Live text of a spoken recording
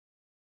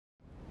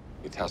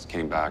The test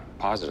came back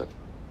positive.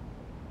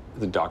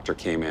 The doctor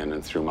came in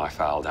and threw my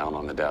file down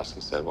on the desk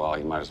and said, well,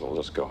 you might as well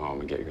just go home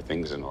and get your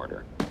things in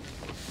order.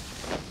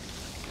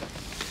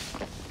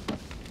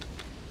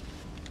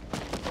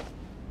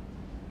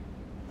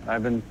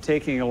 I've been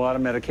taking a lot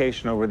of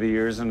medication over the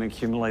years and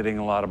accumulating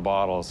a lot of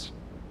bottles.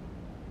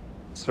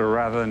 So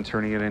rather than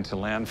turning it into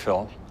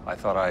landfill, I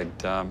thought I'd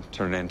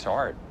turn it into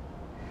art.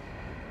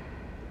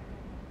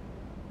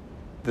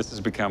 This has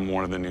become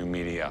one of the new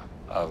media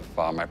of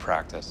my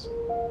practice.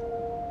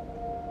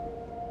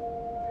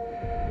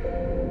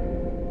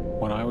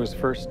 When I was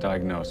first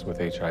diagnosed with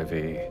HIV,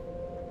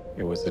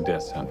 it was a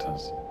death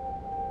sentence.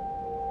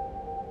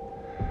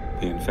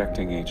 The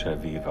infecting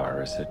HIV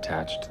virus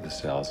attached to the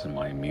cells in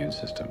my immune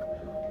system,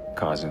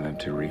 causing them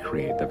to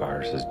recreate the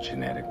virus's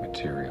genetic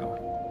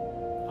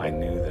material. I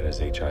knew that as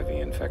HIV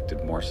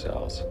infected more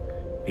cells,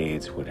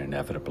 AIDS would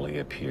inevitably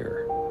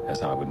appear,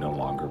 as I would no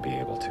longer be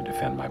able to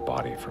defend my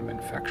body from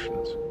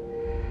infections.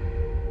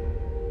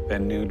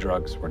 Then new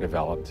drugs were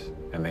developed,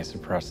 and they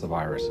suppressed the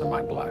virus in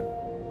my blood.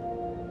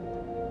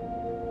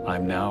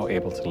 I'm now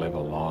able to live a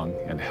long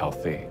and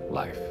healthy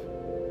life.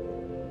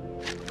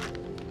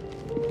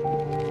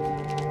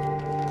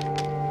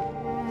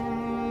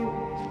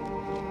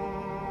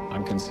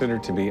 I'm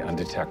considered to be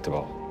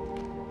undetectable.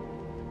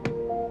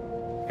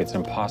 It's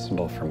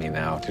impossible for me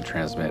now to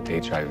transmit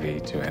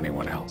HIV to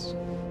anyone else.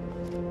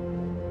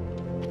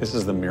 This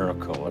is the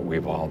miracle that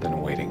we've all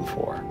been waiting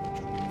for.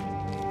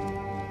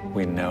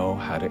 We know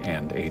how to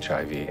end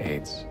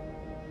HIV/AIDS.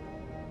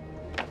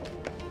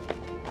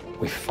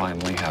 We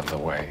finally have the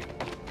way.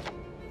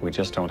 We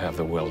just don't have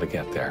the will to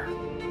get there.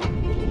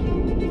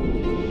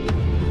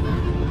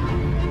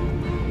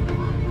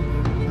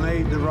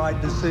 Made the right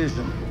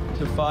decision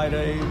to fight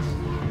AIDS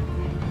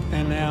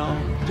and now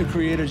to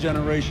create a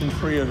generation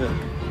free of it.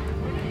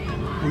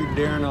 We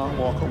dare not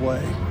walk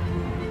away.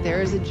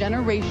 There is a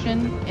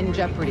generation in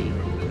jeopardy,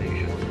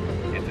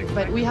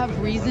 but we have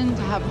reason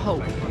to have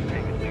hope.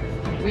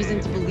 Reason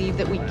to believe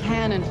that we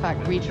can, in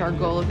fact, reach our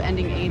goal of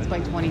ending AIDS by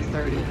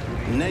 2030.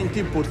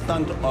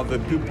 90% of the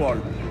people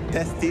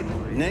tested,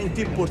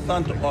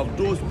 90% of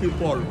those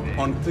people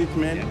on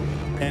treatment,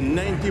 and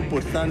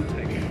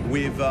 90%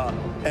 with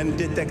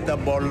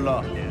undetectable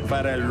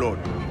viral load.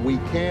 We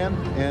can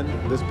end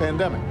this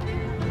pandemic.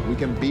 We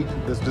can beat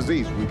this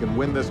disease. We can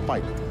win this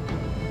fight.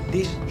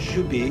 This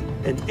should be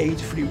an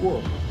AIDS-free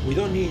world. We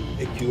don't need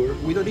a cure.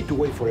 We don't need to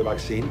wait for a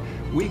vaccine.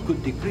 We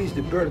could decrease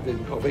the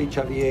burden of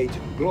HIV/AIDS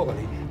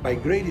globally by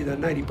greater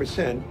than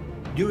 90%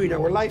 during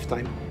our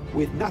lifetime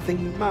with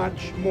nothing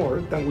much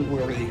more than we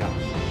already have.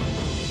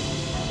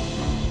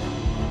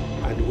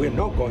 And we're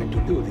not going to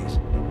do this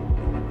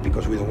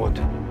because we don't want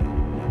to.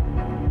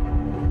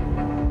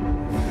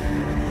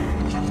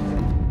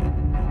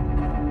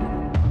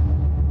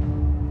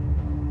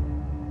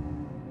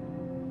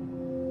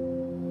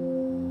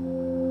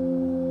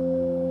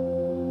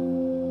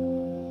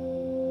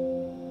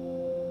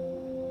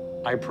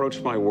 I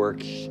approach my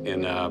work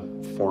in a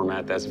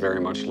format that's very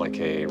much like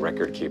a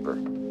record keeper.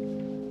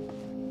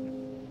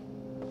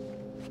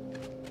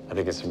 I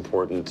think it's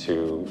important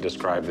to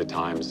describe the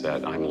times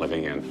that I'm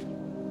living in.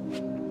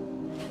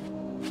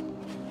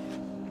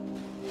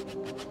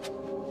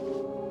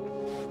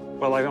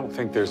 Well, I don't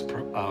think there's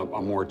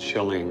a more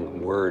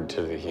chilling word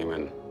to the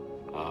human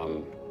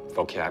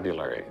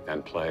vocabulary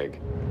than plague.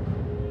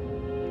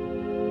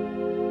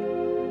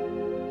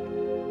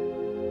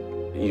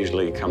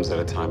 Usually it comes at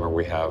a time where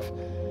we have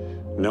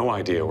no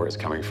idea where it's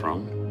coming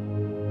from,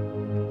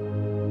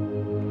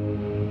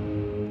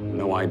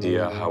 no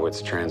idea how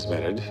it's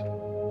transmitted.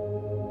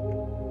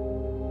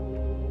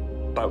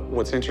 But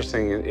what's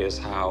interesting is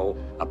how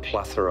a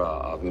plethora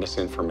of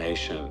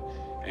misinformation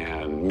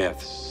and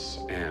myths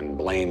and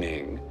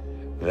blaming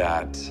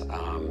that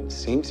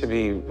seem to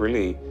be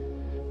really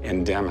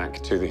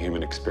endemic to the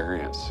human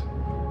experience.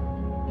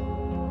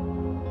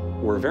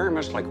 We're very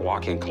much like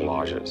walking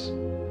collages.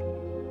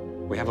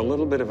 We have a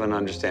little bit of an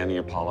understanding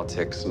of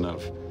politics and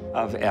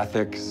of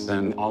ethics,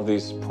 and all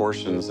these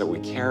portions that we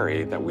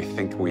carry that we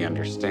think we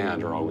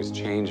understand are always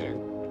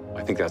changing.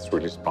 I think that's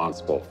really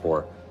responsible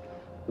for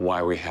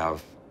why we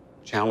have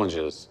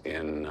challenges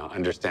in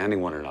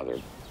understanding one another.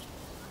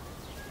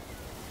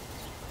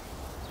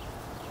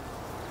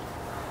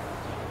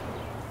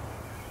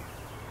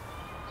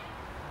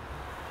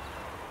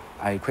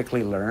 I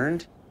quickly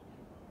learned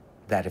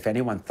that if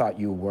anyone thought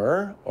you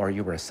were, or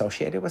you were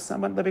associated with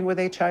someone living with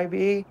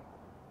HIV,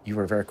 you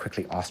were very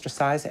quickly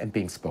ostracized and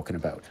being spoken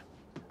about.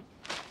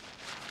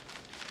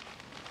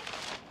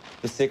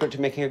 The secret to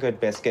making a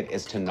good biscuit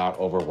is to not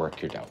overwork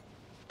your dough.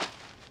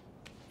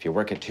 If you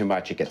work it too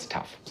much, it gets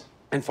tough.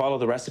 And follow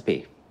the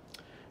recipe.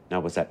 Now,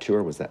 was that 2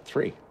 or was that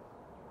 3?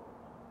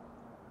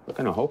 We're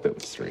gonna hope it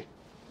was 3.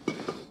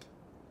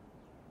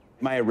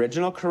 My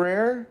original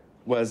career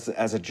was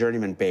as a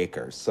journeyman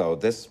baker, so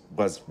this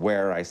was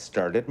where I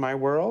started my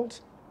world.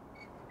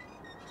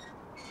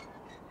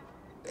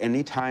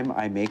 Anytime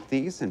I make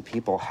these and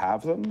people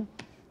have them,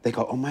 they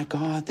go, oh my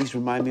God, these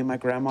remind me of my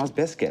grandma's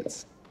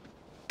biscuits.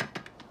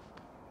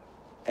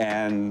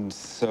 And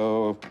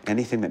so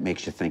anything that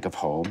makes you think of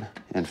home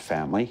and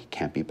family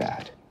can't be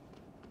bad.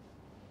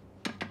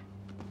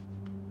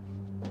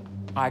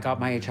 I got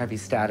my HIV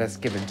status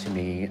given to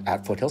me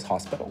at Foothills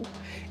Hospital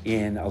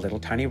in a little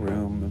tiny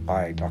room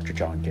by Dr.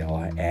 John Gill,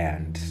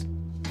 and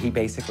he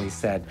basically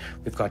said,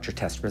 we've got your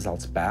test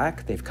results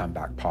back. They've come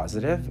back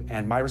positive.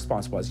 And my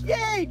response was,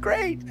 yay,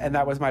 great. And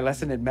that was my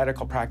lesson in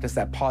medical practice,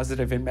 that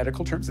positive in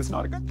medical terms is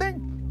not a good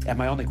thing. And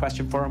my only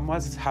question for him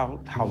was, how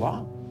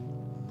long?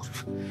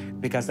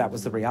 Because that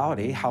was the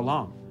reality, how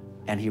long?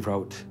 And he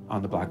wrote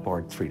on the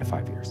blackboard, 3 to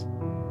 5 years.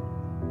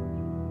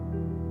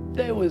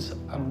 There was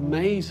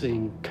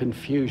amazing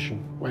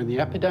confusion when the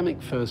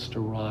epidemic first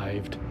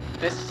arrived.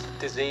 This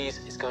disease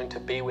is going to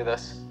be with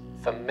us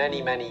for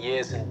many, many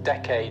years and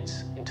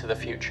decades into the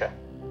future.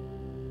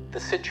 The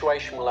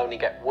situation will only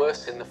get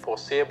worse in the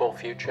foreseeable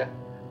future.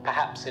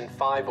 Perhaps in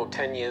 5 or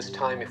 10 years'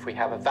 time, if we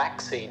have a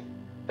vaccine,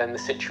 then the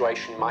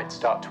situation might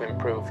start to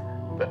improve.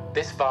 But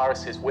this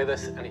virus is with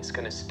us, and it's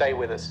going to stay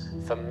with us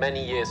for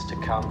many years to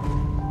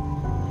come.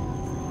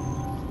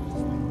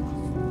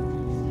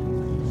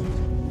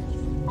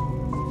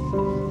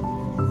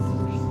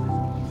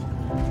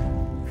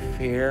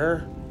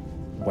 Fear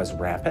was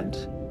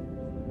rampant.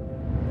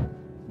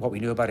 What we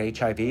knew about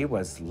HIV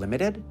was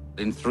limited.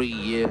 In 3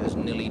 years,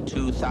 nearly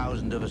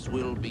 2,000 of us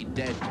will be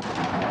dead.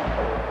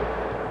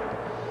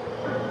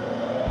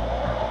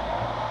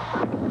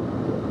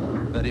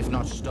 But if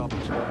not stopped,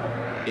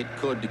 it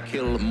could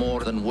kill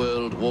more than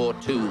World War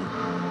II.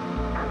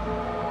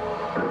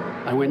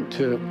 I went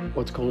to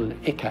what's called an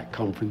ICAC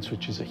conference,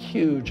 which is a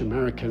huge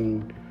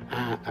American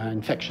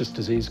infectious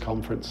disease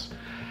conference.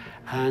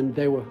 And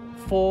there were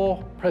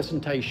 4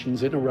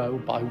 presentations in a row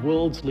by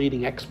world's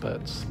leading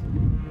experts.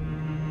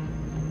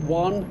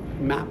 One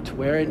mapped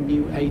where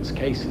new AIDS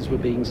cases were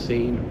being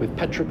seen with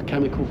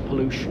petrochemical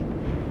pollution.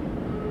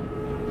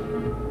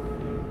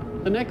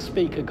 The next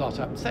speaker got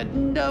up and said,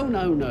 no,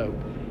 no, no.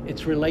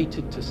 It's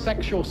related to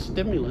sexual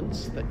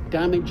stimulants that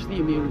damage the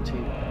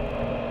immunity.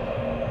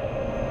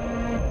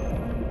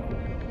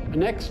 The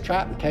next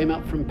chap came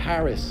up from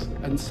Paris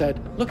and said,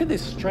 look at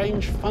this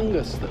strange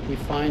fungus that we're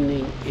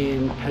finding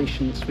in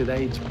patients with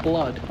AIDS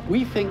blood.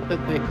 We think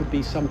that there could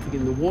be something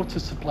in the water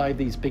supply of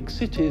these big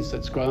cities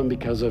that's grown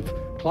because of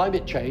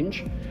climate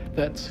change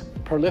that's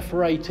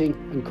proliferating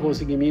and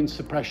causing immune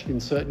suppression in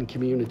certain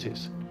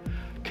communities.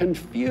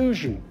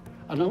 Confusion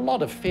and a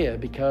lot of fear,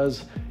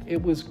 because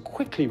it was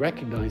quickly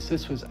recognized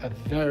this was a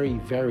very,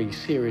 very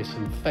serious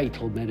and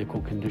fatal medical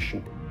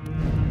condition.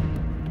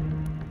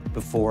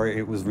 Before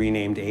it was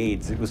renamed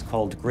AIDS, it was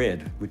called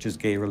GRID, which is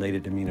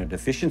gay-related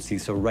immunodeficiency.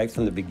 So right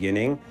from the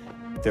beginning,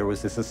 there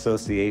was this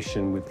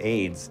association with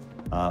AIDS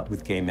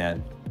with gay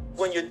men.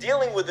 When you're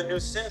dealing with a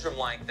new syndrome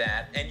like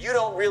that and you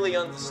don't really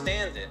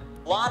understand it,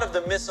 a lot of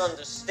the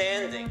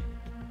misunderstanding,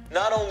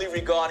 not only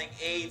regarding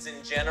AIDS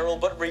in general,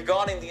 but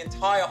regarding the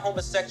entire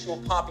homosexual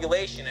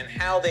population and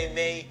how they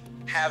may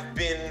have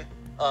been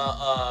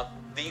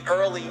the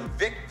early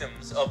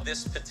victims of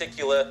this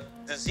particular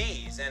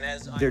disease. And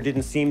as there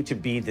didn't seem to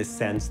be this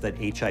sense that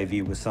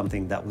HIV was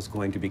something that was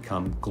going to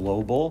become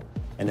global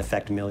and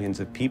affect millions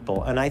of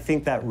people. And I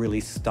think that really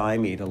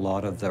stymied a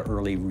lot of the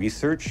early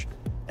research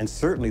and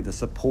certainly the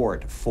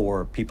support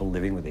for people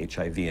living with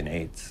HIV and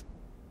AIDS.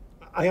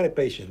 I had a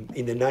patient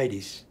in the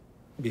 90s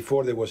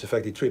before there was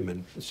effective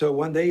treatment. So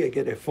one day I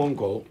get a phone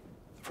call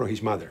from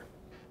his mother.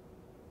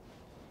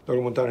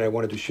 Dr. Montana, I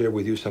wanted to share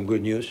with you some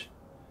good news.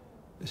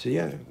 I said,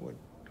 yeah,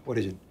 what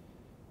is it?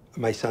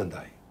 My son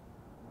died.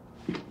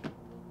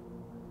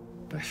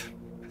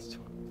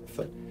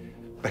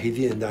 But he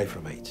didn't die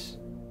from AIDS.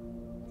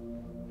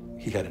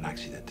 He had an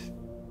accident.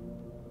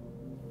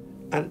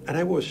 And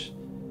I was,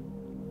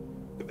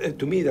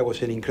 to me, that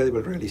was an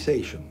incredible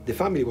realization. The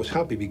family was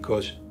happy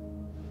because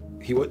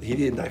he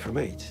didn't die from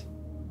AIDS.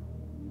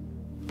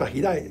 But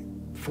he died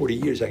 40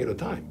 years ahead of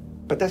time.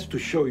 But that's to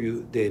show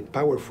you the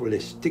powerful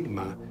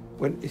stigma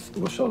when it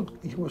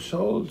was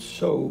all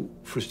so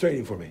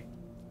frustrating for me.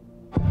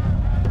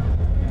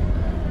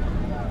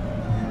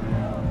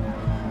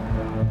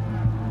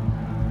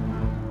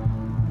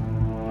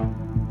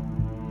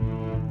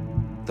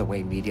 The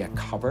way media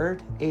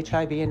covered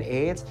HIV and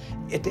AIDS,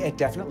 it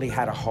definitely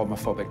had a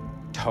homophobic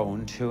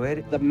tone to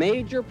it. The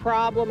major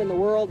problem in the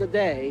world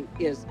today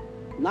is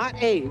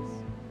not AIDS,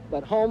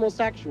 but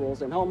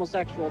homosexuals and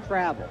homosexual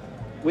travel.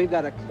 We've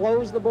got to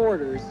close the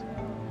borders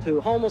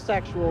to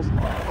homosexuals.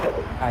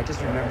 I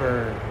just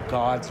remember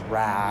God's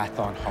wrath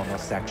on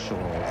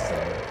homosexuals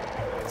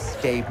and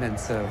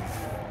statements of,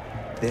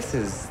 this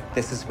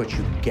is what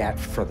you get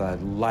for the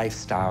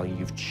lifestyle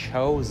you've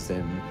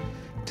chosen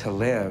to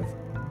live.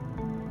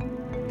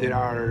 There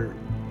are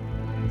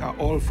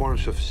all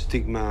forms of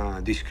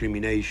stigma,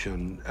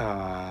 discrimination,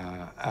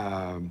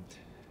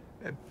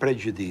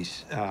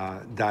 prejudice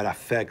that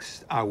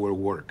affects our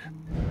work.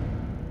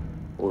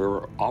 We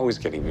were always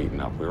getting beaten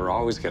up. We were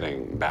always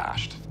getting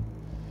bashed.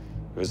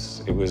 It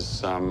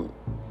was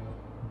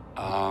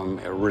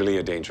really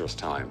a dangerous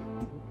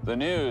time. The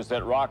news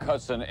that Rock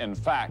Hudson, in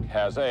fact,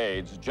 has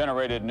AIDS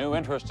generated new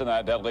interest in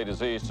that deadly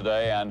disease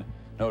today and,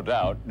 no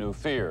doubt, new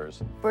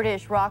fears.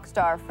 British rock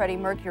star Freddie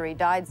Mercury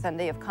died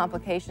Sunday of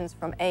complications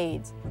from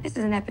AIDS. This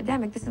is an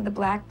epidemic. This is the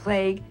Black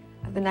Plague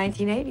of the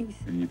 1980s.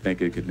 And you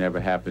think it could never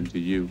happen to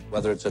you?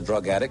 Whether it's a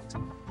drug addict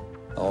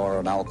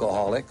or an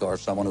alcoholic or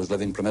someone who's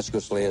living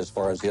promiscuously as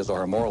far as his or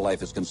her moral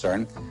life is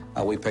concerned,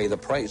 we pay the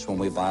price when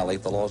we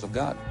violate the laws of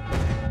God.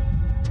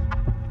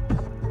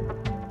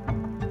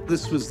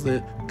 This was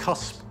the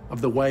cusp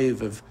of the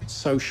wave of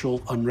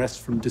social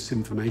unrest from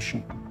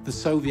disinformation. The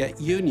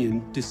Soviet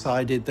Union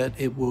decided that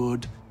it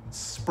would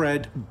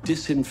spread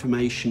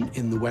disinformation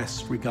in the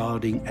West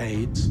regarding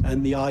AIDS,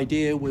 and the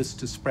idea was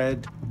to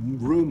spread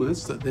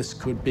rumors that this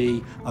could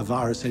be a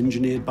virus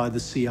engineered by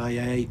the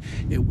CIA,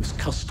 it was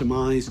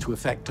customized to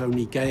affect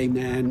only gay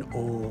men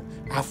or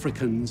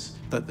Africans,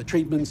 that the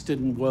treatments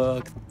didn't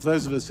work.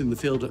 Those of us in the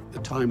field at the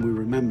time, we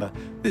remember,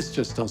 this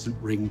just doesn't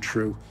ring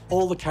true.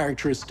 All the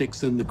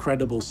characteristics and the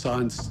credible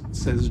science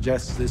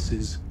suggests this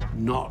is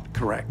not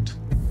correct.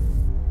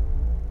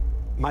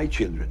 My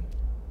children,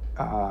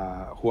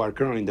 who are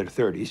currently in their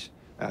 30s,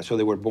 so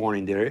they were born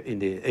in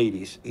the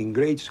 80s, in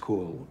grade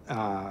school,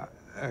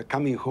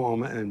 coming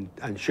home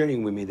and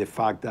sharing with me the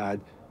fact that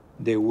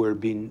they were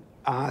being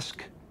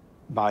asked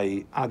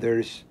by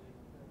others,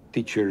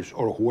 teachers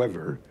or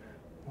whoever,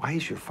 why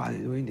is your father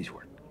doing this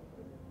work?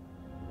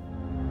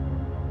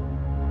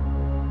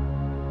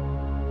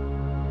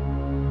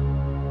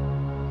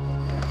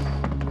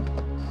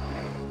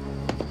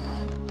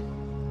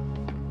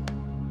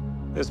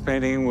 This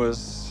painting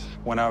was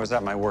when I was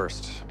at my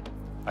worst.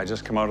 I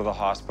just come out of the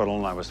hospital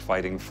and I was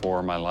fighting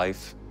for my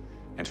life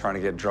and trying to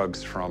get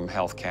drugs from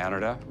Health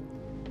Canada.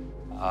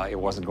 It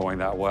wasn't going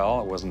that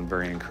well. It wasn't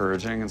very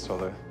encouraging. And so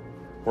the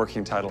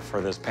working title for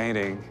this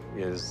painting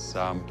is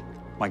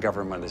My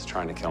Government is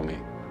Trying to Kill Me.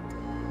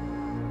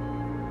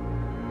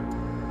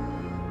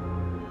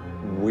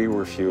 We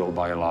were fueled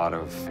by a lot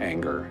of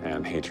anger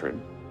and hatred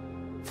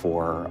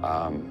for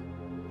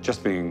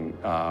just being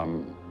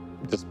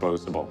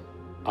disposable.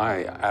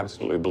 I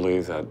absolutely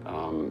believe that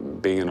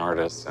being an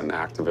artist and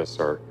activist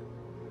are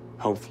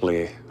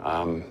hopefully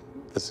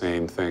the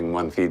same thing.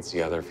 One feeds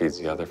the other, feeds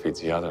the other, feeds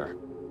the other.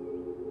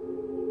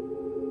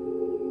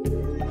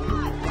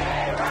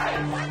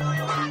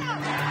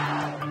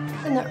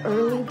 In the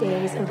early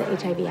days of the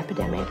HIV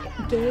epidemic,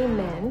 gay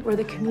men were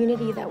the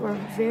community that were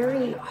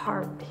very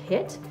hard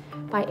hit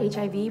by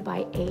HIV,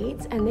 by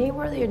AIDS, and they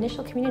were the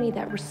initial community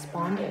that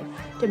responded,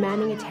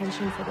 demanding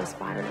attention for this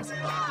virus.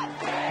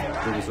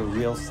 There was a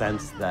real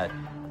sense that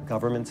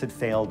governments had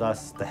failed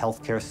us, the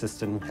healthcare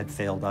system had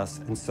failed us,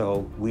 and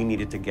so we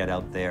needed to get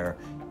out there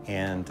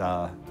and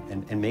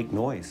make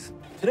noise.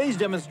 Today's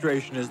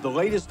demonstration is the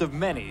latest of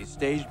many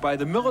staged by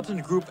the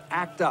militant group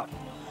ACT UP,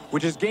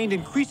 which has gained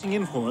increasing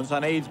influence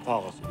on AIDS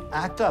policy.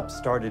 ACT UP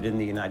started in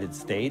the United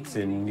States,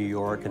 in New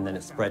York, and then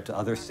it spread to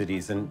other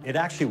cities, and it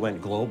actually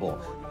went global.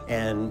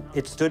 And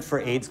it stood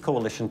for AIDS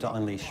Coalition to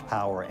Unleash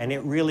Power, and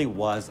it really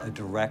was a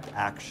direct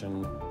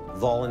action,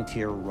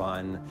 volunteer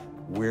run.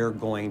 We're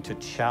going to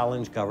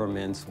challenge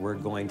governments, we're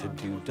going to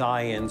do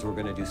die-ins, we're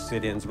going to do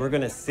sit-ins, we're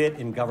going to sit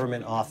in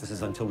government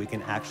offices until we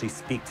can actually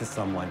speak to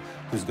someone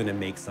who's going to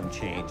make some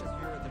change.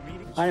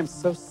 I am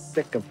so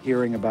sick of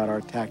hearing about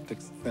our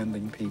tactics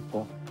offending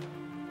people.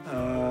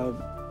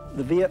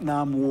 The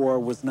Vietnam War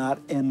was not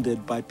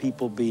ended by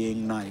people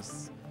being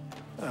nice.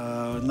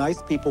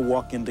 Nice people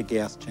walk into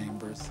gas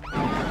chambers.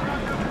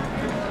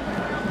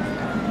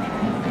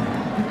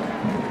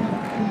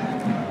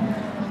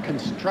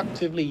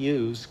 Constructively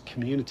used,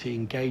 community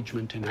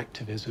engagement in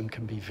activism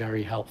can be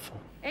very helpful.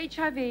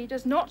 HIV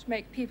does not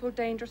make people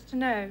dangerous to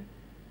know,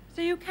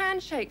 so you can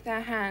shake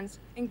their hands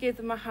and give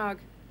them a hug.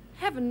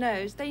 Heaven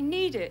knows they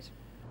need it.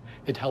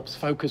 It helps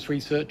focus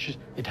researchers,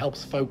 it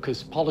helps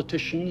focus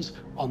politicians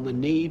on the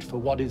need for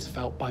what is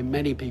felt by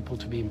many people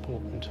to be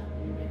important.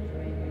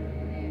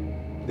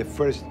 The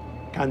first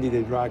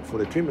candidate drug for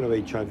the treatment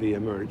of HIV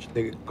emerged.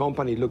 The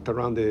company looked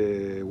around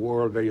the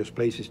world, various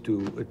places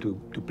to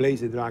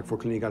place the drug for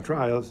clinical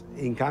trials.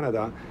 In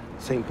Canada,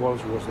 St.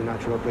 Paul's was the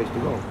natural place to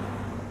go.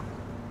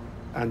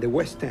 And the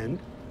West End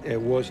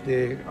was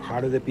the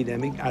heart of the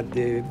epidemic at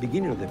the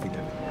beginning of the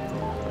epidemic.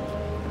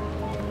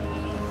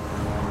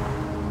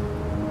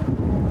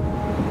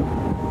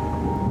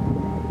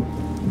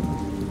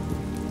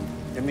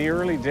 In the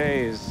early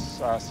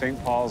days,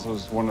 St. Paul's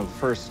was one of the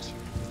first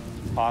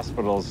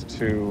hospitals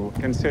to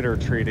consider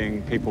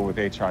treating people with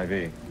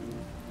HIV.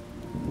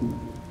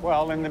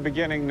 Well, in the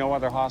beginning, no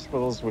other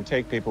hospitals would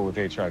take people with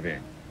HIV.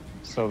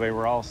 So they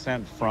were all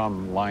sent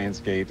from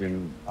Lionsgate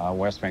in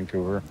West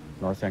Vancouver,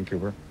 North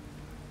Vancouver.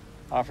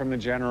 From the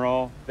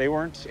general, they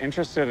weren't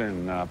interested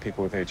in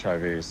people with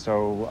HIV.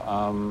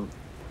 So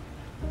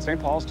St.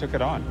 Paul's took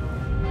it on.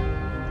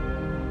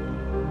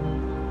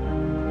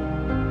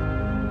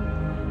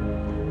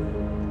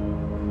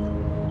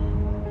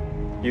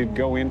 You'd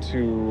go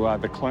into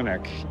the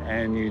clinic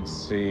and you'd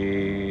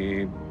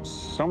see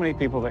so many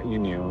people that you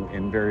knew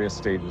in various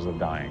stages of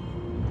dying.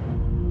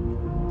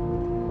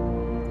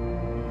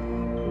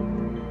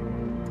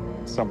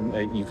 Some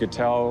you could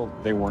tell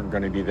they weren't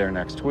going to be there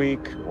next week,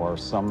 or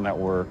some that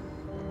were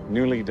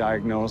newly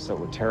diagnosed that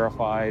were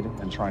terrified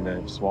and trying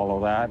to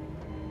swallow that.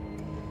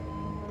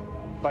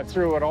 But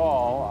through it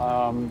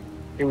all,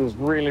 it was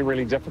really,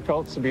 really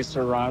difficult to be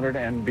surrounded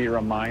and be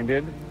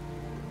reminded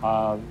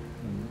of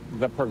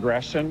the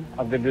progression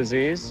of the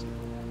disease.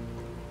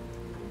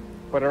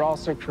 But it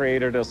also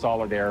created a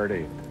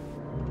solidarity.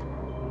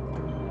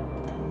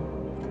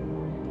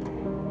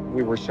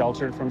 We were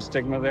sheltered from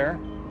stigma there,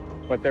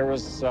 but there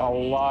was a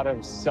lot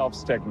of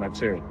self-stigma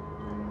too.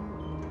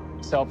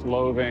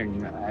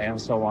 Self-loathing and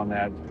so on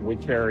that we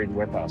carried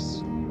with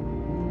us.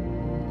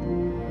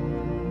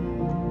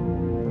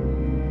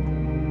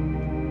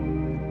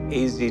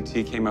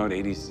 AZT came out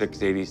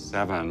 86,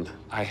 87.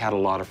 I had a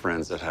lot of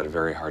friends that had a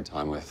very hard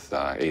time with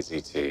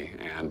AZT,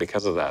 and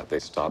because of that, they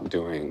stopped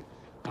doing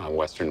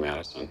Western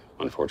medicine,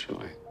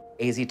 unfortunately.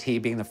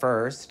 AZT being the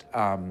first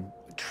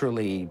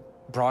truly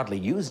broadly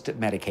used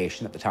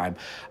medication at the time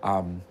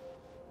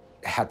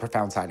had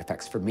profound side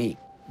effects for me.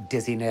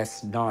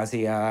 Dizziness,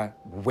 nausea,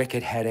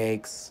 wicked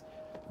headaches,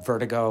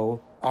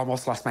 vertigo.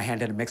 Almost lost my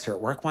hand in a mixer at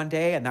work one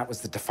day, and that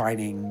was the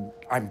defining,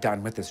 I'm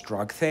done with this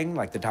drug thing.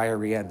 Like the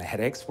diarrhea and the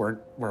headaches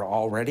were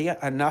already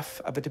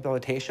enough of a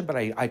debilitation, but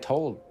I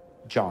told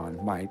John,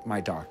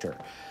 my doctor,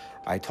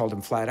 I told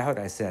him flat out,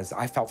 I says,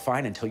 I felt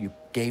fine until you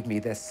gave me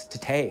this to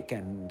take,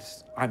 and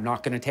I'm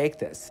not gonna take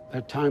this.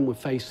 At the time we're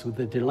faced with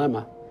the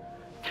dilemma.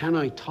 Can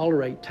I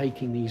tolerate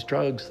taking these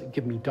drugs that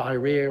give me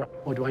diarrhea,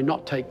 or do I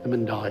not take them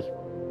and die?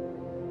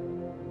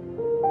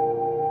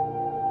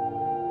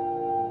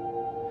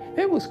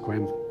 It was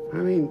grim. I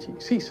mean, you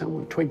see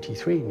someone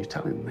 23 and you're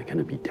telling them they're going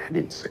to be dead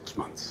in 6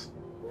 months.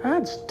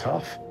 That's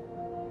tough.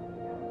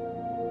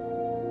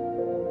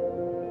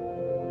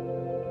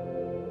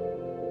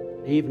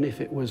 Even if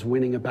it was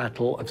winning a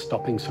battle of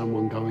stopping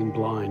someone going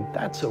blind,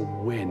 that's a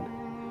win.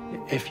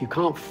 If you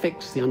can't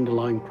fix the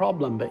underlying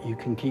problem, but you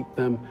can keep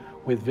them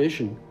with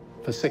vision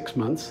for 6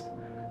 months,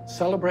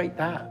 celebrate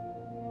that.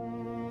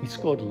 We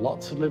scored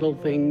lots of little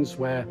things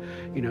where,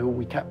 you know,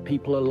 we kept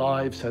people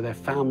alive so their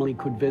family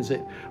could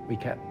visit. We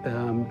kept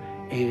them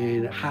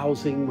in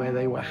housing where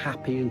they were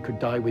happy and could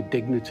die with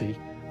dignity.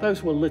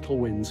 Those were little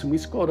wins, and we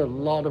scored a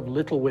lot of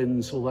little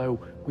wins, although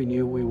we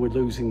knew we were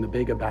losing the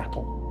bigger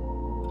battle.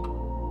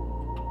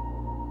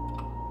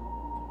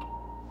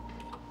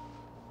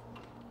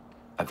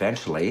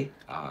 Eventually,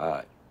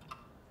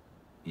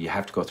 you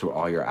have to go through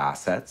all your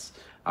assets.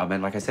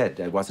 And like I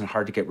said, it wasn't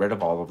hard to get rid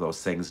of all of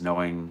those things,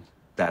 knowing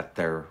that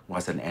there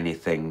wasn't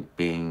anything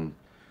being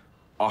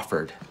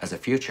offered as a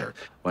future.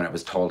 When I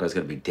was told I was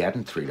going to be dead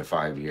in 3 to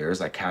 5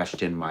 years, I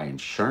cashed in my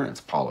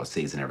insurance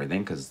policies and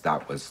everything, because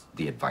that was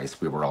the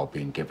advice we were all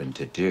being given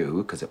to do,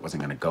 because it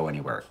wasn't going to go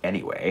anywhere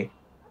anyway.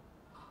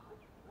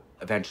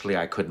 Eventually,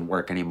 I couldn't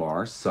work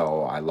anymore,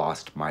 so I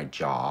lost my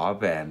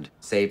job, and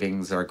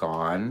savings are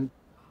gone.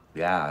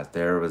 Yeah,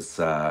 there was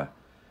a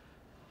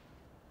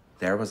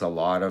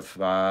lot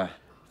of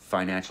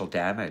financial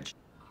damage.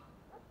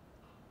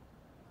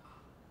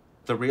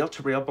 The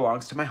reel-to-reel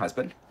belongs to my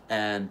husband,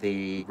 and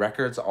the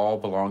records all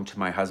belong to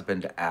my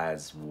husband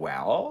as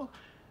well.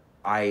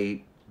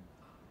 I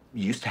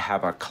used to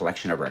have a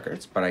collection of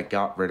records, but I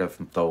got rid of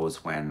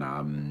those when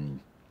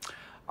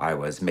I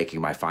was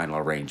making my final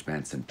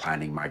arrangements and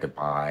planning my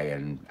goodbye,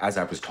 and as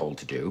I was told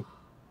to do.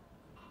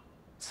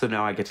 So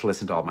now I get to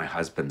listen to all my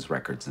husband's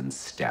records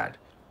instead.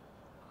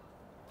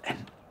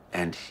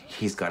 And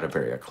he's got a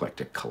very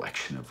eclectic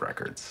collection of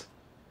records.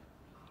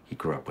 He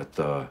grew up with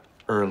the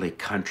early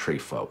country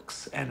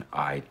folks, and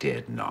I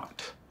did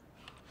not.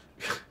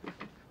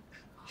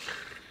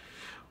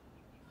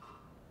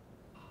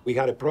 We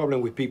had a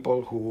problem with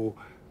people who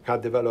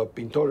had developed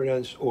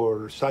intolerance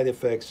or side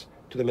effects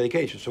to the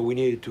medication. So we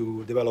needed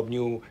to develop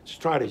new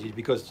strategies,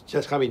 because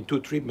just having 2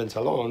 treatments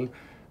alone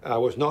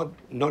was not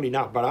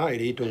enough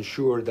variety to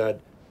ensure that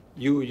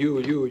you,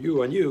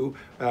 and you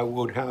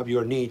would have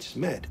your needs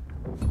met.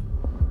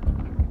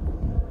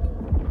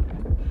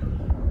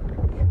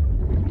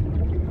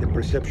 The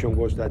perception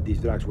was that these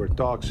drugs were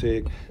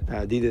toxic,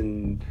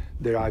 didn't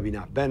derive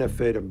enough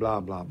benefit, and blah,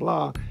 blah,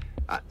 blah.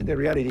 The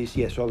reality is,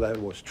 yes, all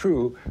that was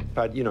true,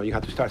 but you know, you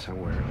had to start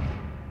somewhere.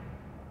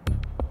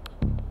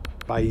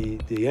 By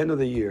the end of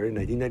the year, in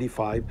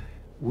 1995,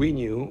 we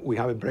knew we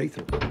have a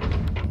breakthrough.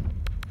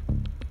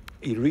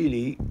 It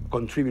really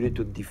contributed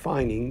to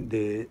defining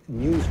the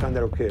new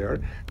standard of care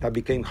that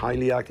became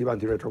highly active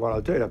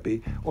antiretroviral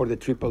therapy, or the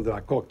triple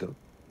drug cocktail.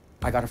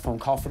 I got a phone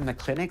call from the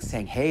clinic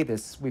saying, hey,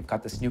 we've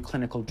got this new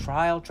clinical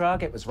trial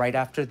drug. It was right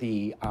after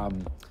the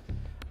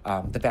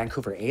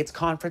Vancouver AIDS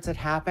conference had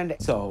happened.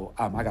 So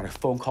I got a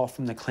phone call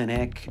from the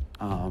clinic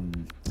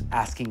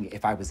asking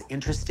if I was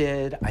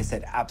interested. I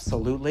said,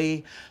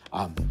 absolutely.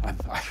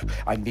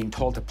 I'm being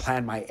told to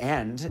plan my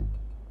end.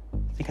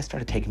 I think I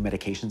started taking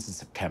medications in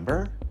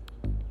September.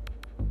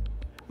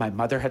 My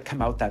mother had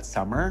come out that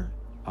summer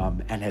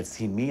and had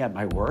seen me at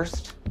my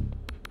worst.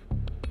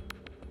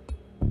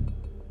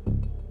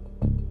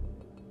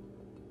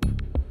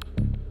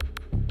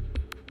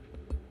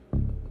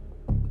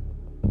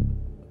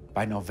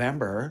 By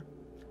November,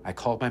 I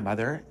called my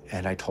mother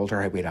and I told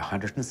her I weighed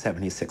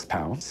 176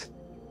 pounds.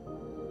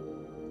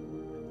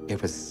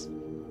 It was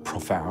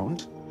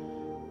profound.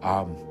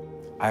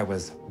 I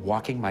was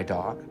walking my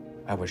dog.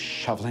 I was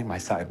shoveling my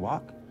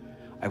sidewalk.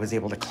 I was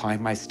able to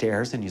climb my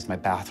stairs and use my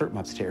bathroom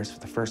upstairs for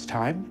the first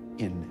time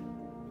in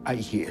a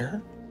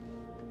year.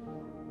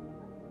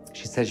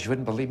 She said she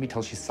wouldn't believe me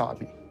till she saw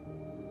me.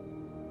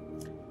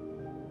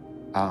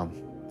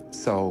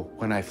 So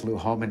when I flew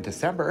home in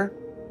December,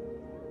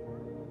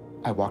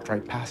 I walked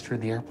right past her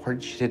in the airport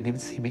and she didn't even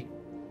see me.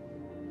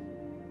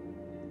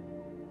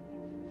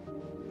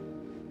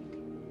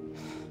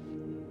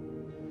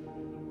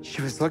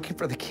 She was looking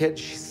for the kid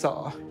she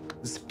saw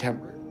in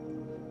September.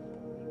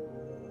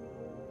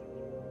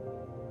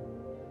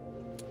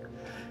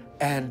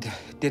 And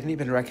didn't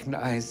even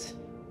recognize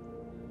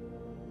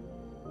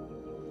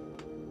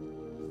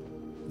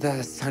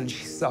the son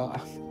she saw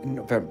in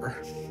November.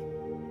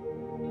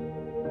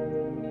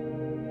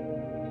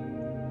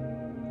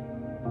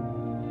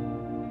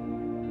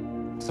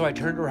 So I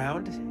turned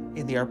around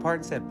in the airport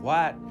and said,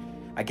 "What?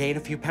 I gained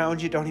a few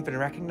pounds, you don't even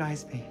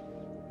recognize me."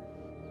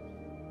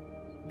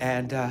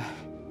 And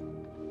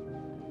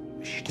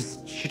she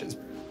just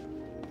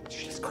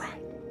cried.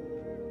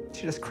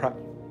 She just cried.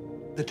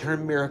 The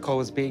term miracle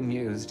was being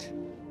used.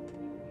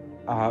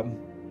 I'm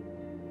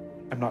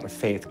not a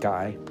faith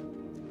guy.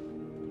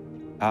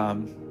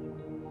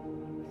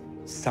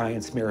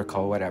 Science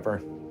miracle, whatever.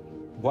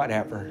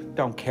 Whatever,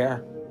 don't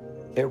care.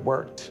 It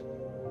worked.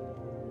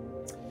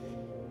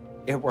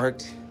 It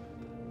worked,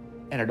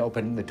 and it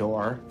opened the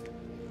door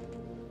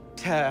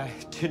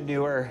to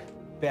newer,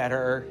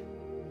 better,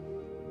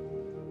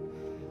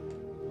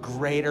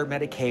 greater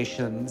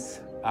medications,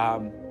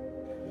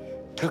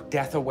 took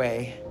death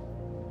away,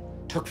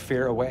 took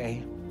fear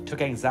away,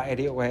 took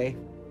anxiety away,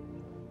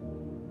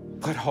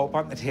 put hope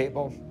on the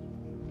table.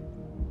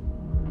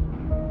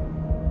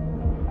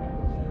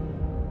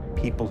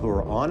 People who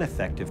are on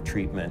effective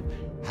treatment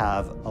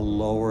have a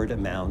lowered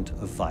amount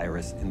of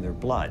virus in their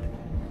blood.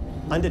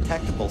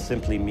 Undetectable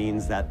simply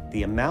means that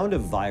the amount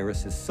of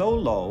virus is so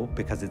low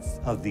because it's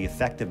of the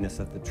effectiveness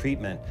of the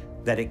treatment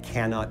that it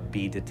cannot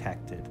be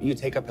detected. You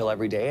take a pill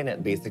every day and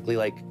it basically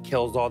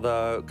kills all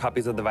the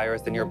copies of the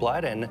virus in your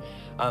blood, and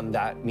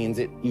that means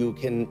that you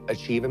can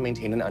achieve and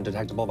maintain an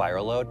undetectable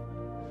viral load.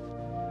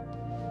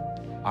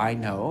 I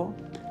know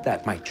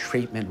that my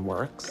treatment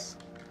works,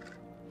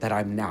 that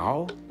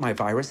my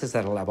virus is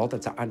at a level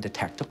that's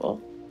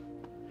undetectable.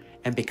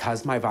 And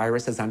because my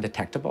virus is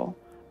undetectable,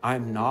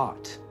 I'm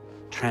not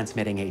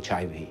transmitting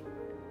HIV.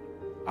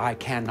 I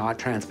cannot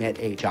transmit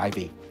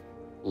HIV.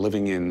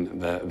 Living in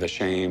the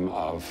shame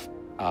of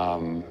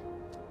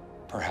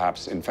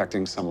perhaps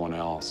infecting someone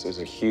else is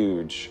a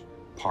huge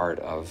part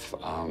of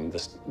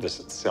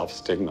this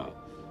self-stigma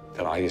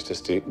that I used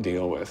to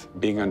deal with.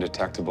 Being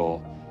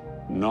undetectable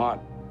not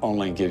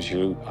only gives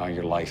you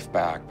your life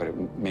back, but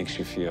it makes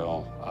you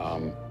feel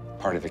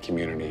part of the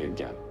community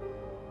again.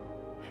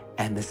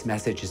 And this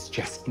message is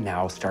just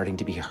now starting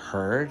to be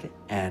heard,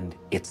 and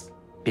it's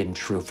been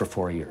true for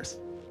 4 years.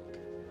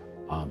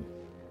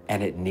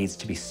 And it needs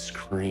to be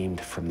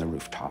screamed from the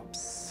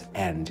rooftops,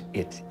 and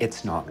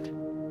it's not.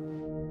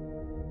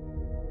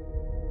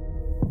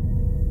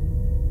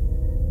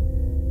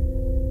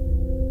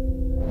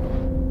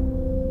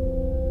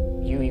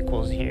 U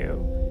equals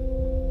U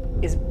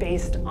is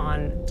based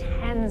on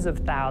tens of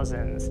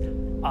thousands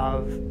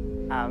of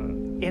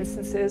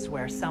instances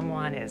where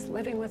someone is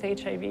living with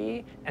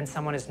HIV and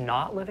someone is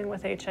not living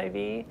with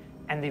HIV,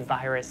 and the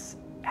virus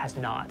has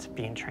not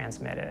been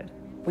transmitted.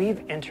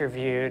 We've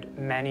interviewed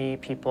many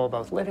people,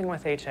 both living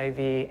with HIV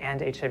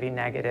and HIV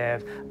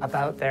negative,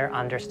 about their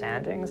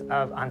understandings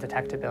of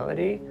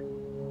undetectability,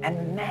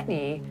 and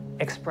many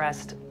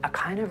expressed a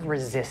kind of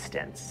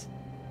resistance.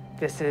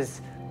 This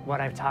is what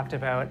I've talked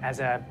about as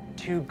a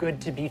too good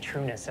to be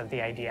trueness of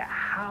the idea.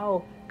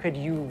 How could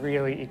U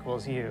really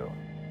equals U?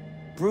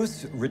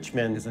 Bruce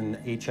Richmond is an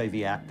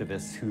HIV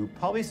activist who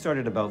probably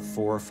started about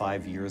 4 or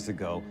 5 years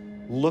ago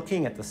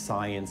looking at the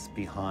science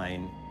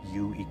behind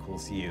U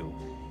equals U.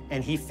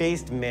 And he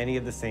faced many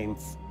of the same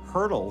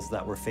hurdles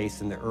that were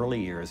faced in the early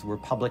years, where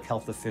public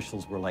health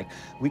officials were like,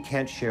 we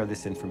can't share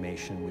this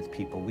information with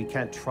people. We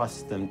can't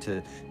trust them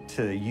to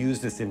use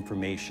this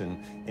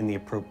information in the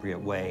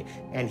appropriate way.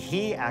 And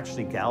he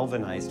actually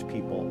galvanized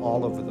people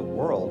all over the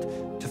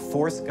world to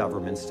force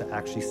governments to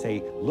actually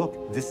say,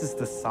 look, this is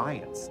the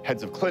science.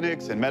 Heads of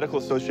clinics and medical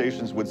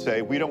associations would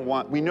say, we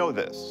know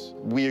this.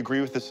 We agree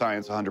with the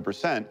science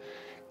 100%.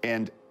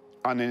 And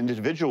on an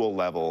individual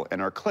level,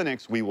 in our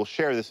clinics, we will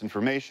share this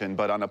information,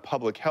 but on a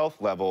public health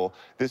level,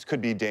 this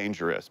could be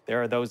dangerous.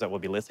 There are those that will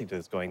be listening to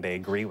this going, they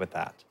agree with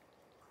that.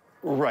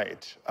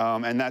 Right,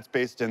 and that's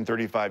based in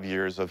 35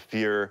 years of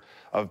fear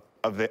of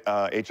the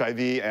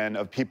HIV and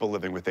of people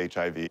living with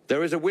HIV.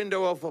 There is a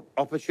window of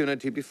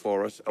opportunity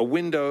before us, a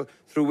window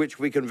through which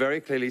we can very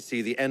clearly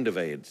see the end of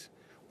AIDS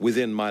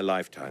within my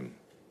lifetime.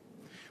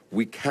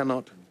 We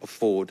cannot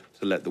afford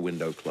to let the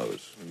window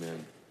close.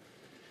 Amen.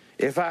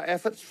 If our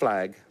efforts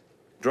flag,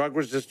 drug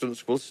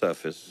resistance will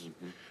surface,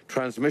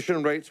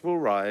 Transmission rates will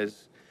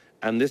rise,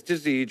 and this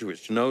disease,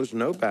 which knows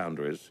no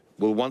boundaries,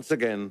 will once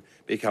again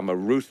become a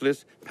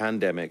ruthless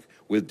pandemic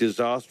with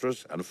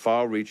disastrous and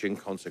far-reaching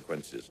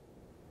consequences.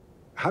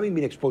 Having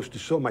been exposed to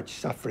so much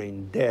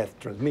suffering, death,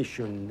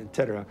 transmission,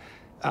 etc.,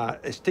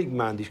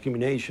 stigma and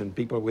discrimination,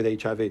 people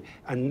with HIV,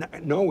 and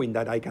knowing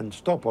that I can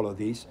stop all of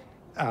this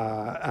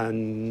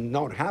and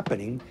not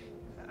happening,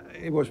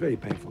 it was very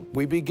painful.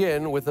 We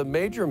begin with a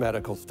major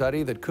medical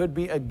study that could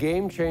be a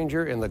game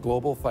changer in the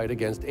global fight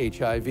against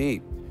HIV.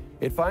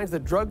 It finds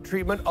that drug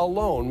treatment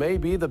alone may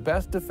be the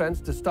best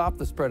defense to stop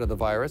the spread of the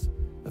virus.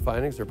 The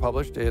findings are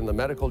published in the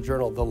medical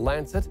journal The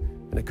Lancet,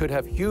 and it could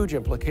have huge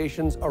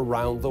implications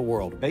around the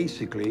world.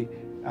 Basically,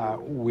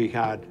 we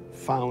had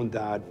found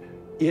that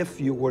if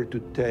you were to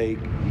take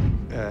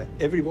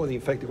everybody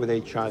infected with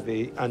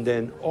HIV and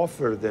then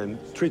offer them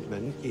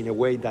treatment in a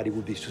way that it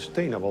would be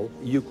sustainable,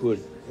 you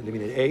could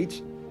eliminate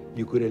AIDS,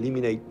 you could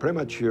eliminate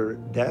premature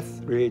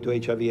death related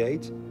to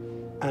HIV/AIDS,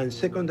 and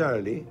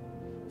secondarily,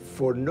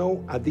 for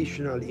no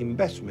additional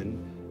investment,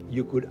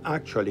 you could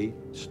actually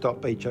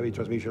stop HIV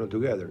transmission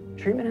altogether.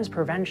 Treatment as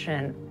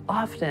prevention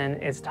often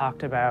is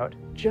talked about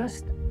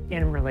just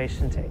in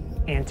relation to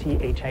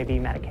anti-HIV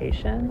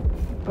medication,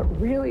 but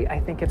really I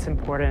think it's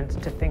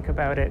important to think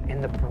about it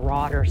in the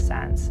broader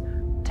sense.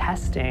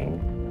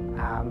 Testing,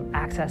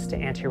 access to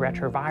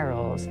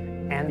antiretrovirals,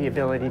 and the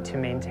ability to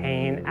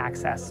maintain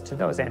access to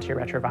those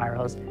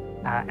antiretrovirals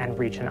and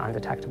reach an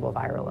undetectable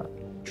viral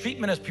load.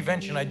 Treatment as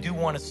prevention, I do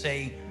want to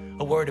say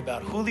a word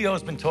about.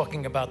 Julio's been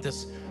talking about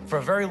this for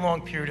a very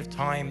long period of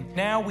time.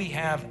 Now we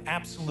have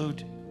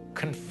absolute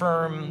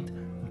confirmed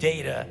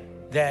data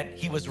that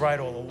he was right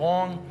all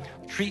along.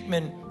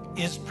 Treatment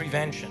is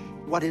prevention.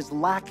 What is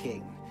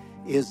lacking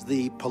is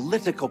the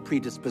political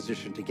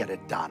predisposition to get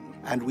it done.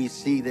 And we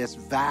see this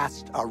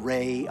vast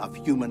array of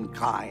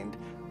humankind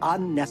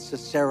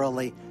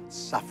unnecessarily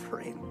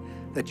suffering,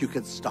 that you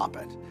could stop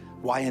it.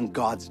 Why in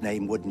God's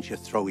name wouldn't you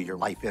throw your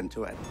life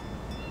into it?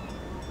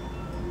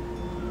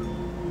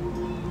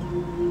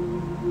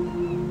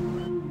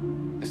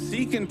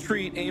 Seek and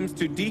Treat aims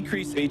to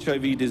decrease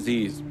HIV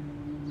disease.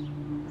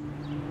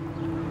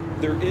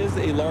 There is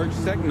a large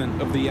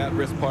segment of the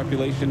at-risk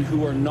population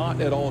who are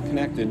not at all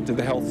connected to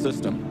the health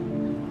system.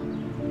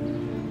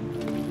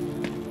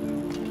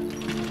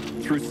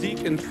 Through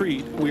Seek and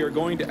Treat, we are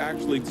going to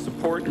actually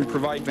support and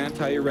provide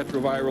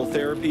antiretroviral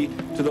therapy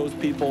to those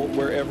people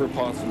wherever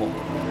possible.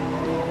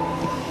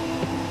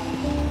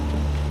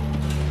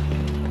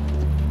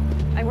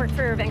 I work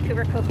for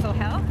Vancouver Coastal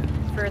Health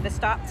for the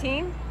STOP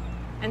team.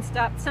 And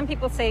STOP, some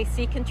people say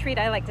Seek and Treat,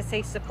 I like to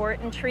say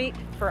support and treat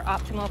for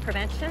optimal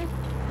prevention.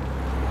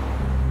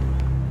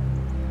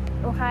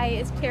 Oh, hi,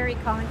 it's Carrie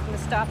calling from the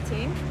STOP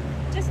team.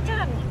 Just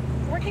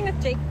working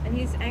with Jake, and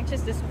he's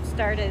anxious to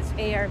start his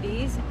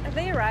ARVs. Have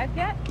they arrived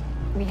yet?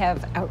 We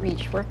have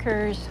outreach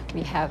workers,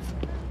 we have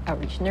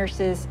outreach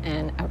nurses,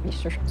 and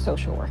outreach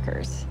social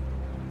workers.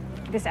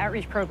 This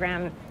outreach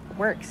program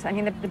works. I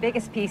mean, the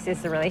biggest piece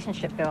is the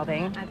relationship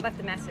building. I've left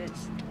a message.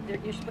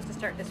 You're supposed to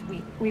start this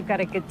week. We've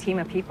got a good team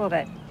of people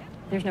that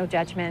there's no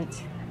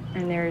judgment,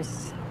 and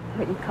there's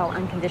what you call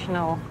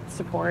unconditional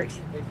support.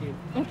 Thank you.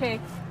 Okay,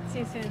 see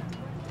you soon.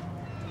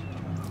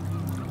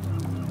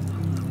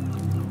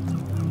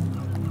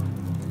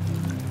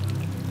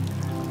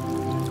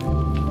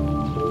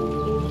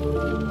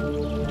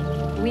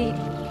 We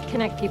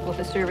connect people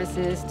to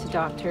services, to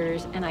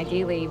doctors, and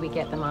ideally we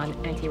get them on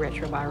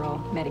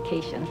antiretroviral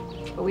medication,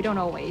 but we don't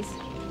always.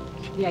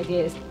 The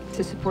idea is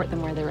to support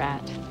them where they're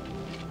at.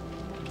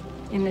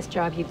 In this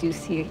job, you do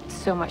see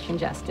so much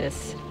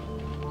injustice,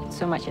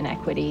 so much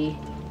inequity.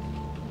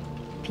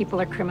 People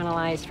are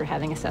criminalized for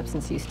having a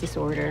substance use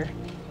disorder.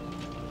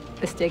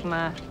 The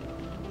stigma,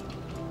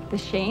 the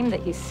shame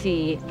that you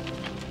see.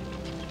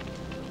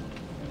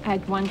 I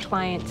had one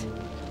client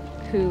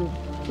who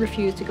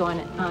refused to go on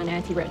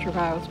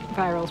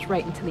antiretrovirals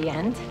right until the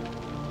end.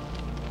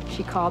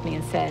 She called me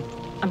and said,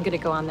 I'm going to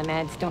go on the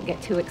meds. Don't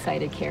get too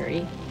excited,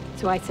 Carrie.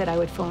 So I said I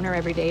would phone her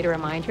every day to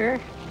remind her.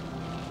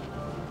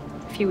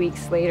 A few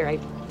weeks later, I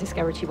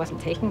discovered she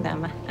wasn't taking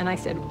them. And I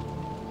said,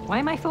 why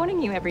am I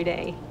phoning you every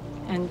day?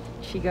 And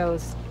she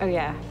goes, oh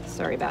yeah,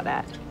 sorry about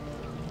that.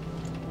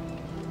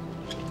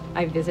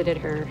 I visited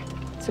her,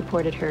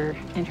 supported her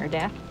in her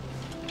death,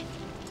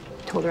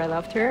 told her I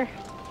loved her.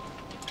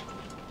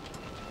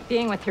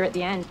 Being with her at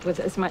the end was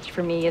as much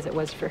for me as it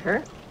was for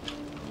her.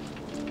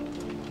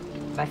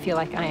 I feel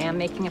like I am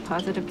making a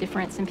positive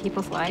difference in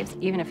people's lives,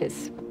 even if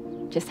it's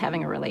just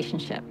having a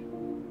relationship.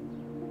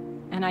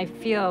 And I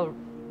feel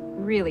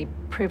really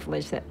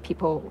privileged that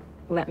people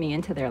let me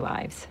into their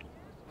lives.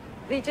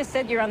 They just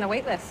said you're on the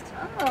wait list.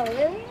 Oh,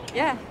 really?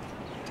 Yeah.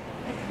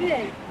 That's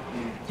good.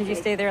 Did you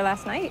stay there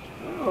last night?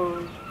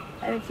 Oh,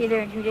 I haven't stayed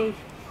there in 2 days.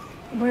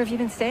 Where have you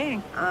been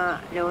staying?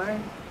 Nowhere.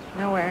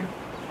 Nowhere.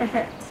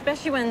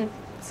 Especially when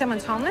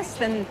someone's homeless,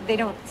 then they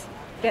don't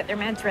get their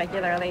meds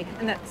regularly.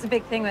 And that's the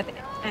big thing with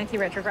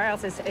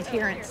antiretrovirals is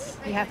adherence.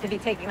 You have to be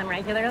taking them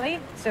regularly.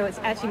 So it's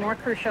actually more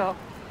crucial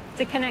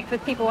to connect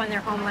with people when they're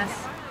homeless.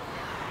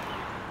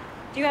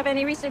 Do you have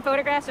any recent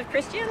photographs of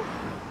Christian?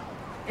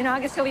 In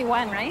August, he'll be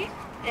 1, right?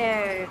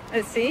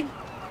 Let's see.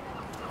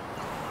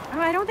 Oh,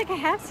 I don't think I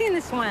have seen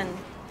this one.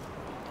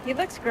 He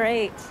looks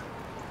great.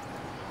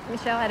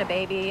 Michelle had a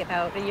baby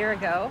about a year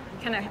ago.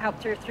 Kind of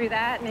helped her through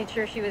that, made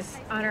sure she was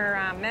on her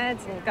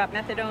meds and got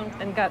methadone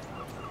and got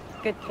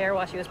good care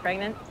while she was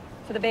pregnant.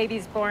 So the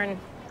baby's born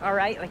all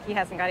right, like he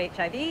hasn't got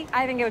HIV.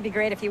 I think it would be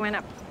great if you went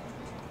up,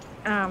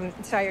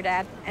 saw your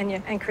dad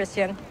and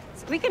Christian.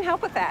 So we can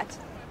help with that.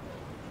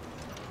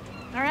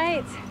 All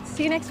right,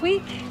 see you next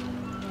week.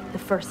 The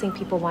first thing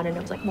people want to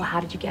know is like, well,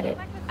 how did you get it?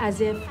 As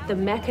if the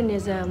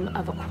mechanism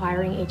of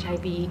acquiring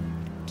HIV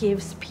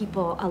gives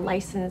people a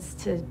license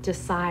to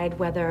decide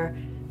whether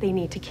they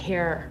need to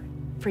care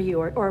for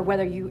you or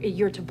whether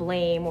you're to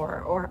blame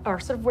or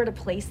sort of where to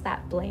place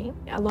that blame.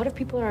 A lot of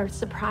people are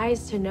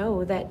surprised to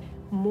know that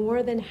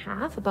more than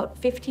half, about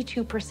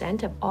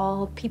 52% of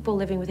all people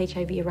living with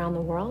HIV around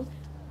the world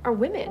are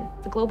women.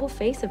 The global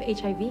face of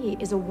HIV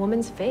is a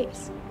woman's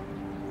face.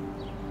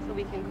 So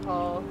we can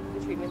call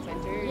the treatment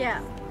center?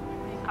 Yeah.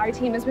 Our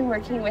team has been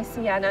working with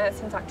Sienna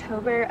since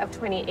October of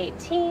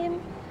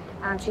 2018.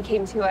 She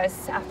came to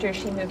us after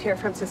she moved here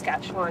from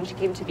Saskatchewan. She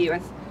came to be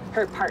with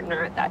her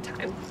partner at that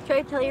time.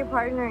 Try to tell your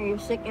partner you're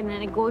sick, and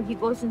then he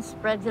goes and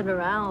spreads it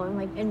around,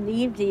 like, and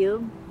leaves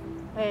you,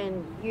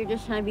 and you're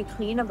just trying to be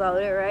clean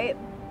about it, right?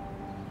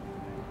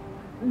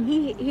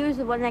 He was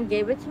the one that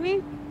gave it to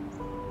me.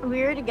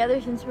 We were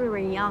together since we were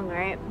young,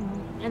 right?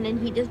 And then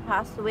he just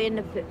passed away in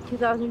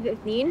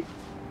 2015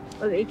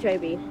 of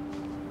HIV.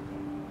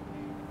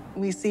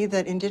 We see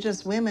that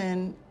Indigenous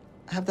women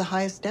have the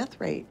highest death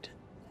rate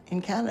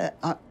in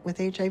Canada with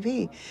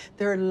HIV.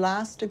 They're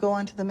last to go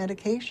onto the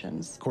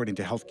medications. According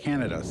to Health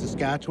Canada,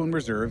 Saskatchewan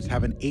reserves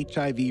have an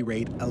HIV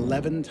rate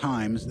 11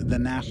 times the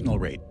national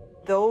rate.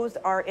 Those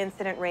are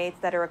incident rates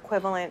that are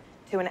equivalent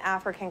to an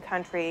African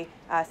country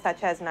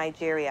such as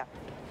Nigeria.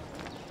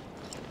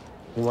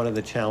 One of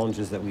the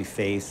challenges that we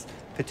face,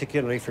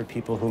 particularly for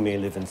people who may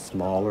live in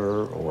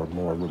smaller or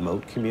more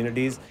remote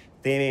communities,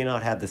 they may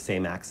not have the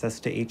same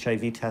access to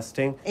HIV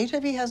testing.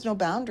 HIV has no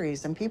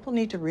boundaries, and people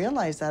need to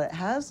realize that it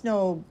has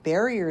no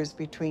barriers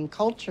between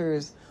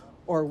cultures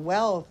or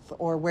wealth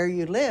or where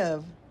you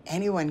live.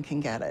 Anyone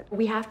can get it.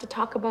 We have to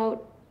talk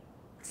about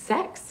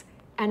sex,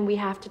 and we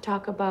have to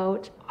talk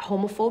about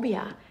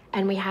homophobia,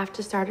 and we have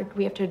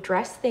to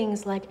address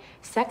things like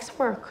sex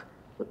work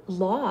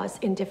laws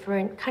in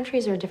different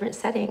countries or different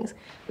settings.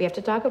 We have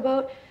to talk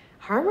about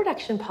harm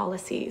reduction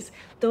policies.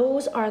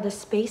 Those are the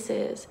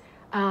spaces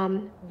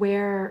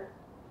where,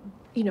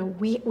 you know,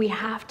 we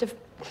have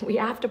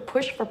to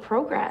push for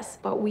progress.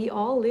 But we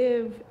all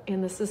live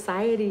in the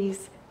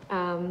societies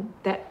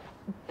that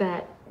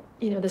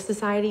you know, the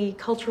society,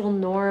 cultural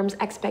norms,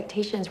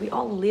 expectations. We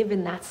all live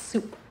in that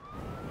soup.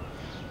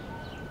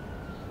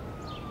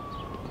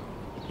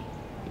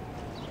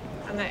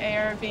 On the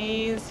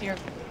ARVs,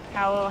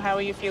 how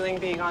are you feeling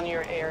being on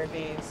your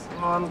ARVs?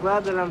 Well, I'm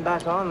glad that I'm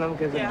back on them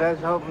because it does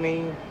help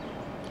me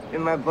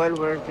in my blood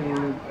work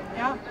and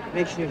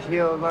makes me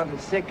feel not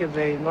as sick as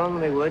I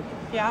normally would.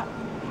 Yeah.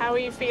 How are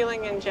you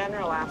feeling in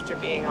general after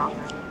being on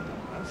them?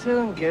 I'm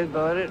feeling good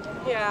about it.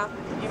 Yeah.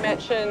 You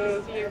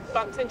mentioned you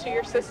bumped into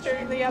your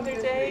sister the other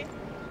day.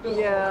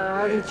 Yeah,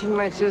 I haven't seen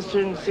my sister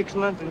in 6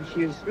 months, and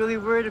she was really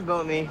worried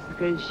about me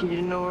because she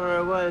didn't know where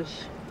I was.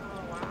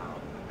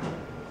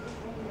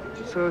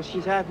 So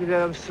she's happy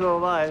that I'm still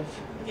alive.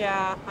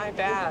 Yeah, I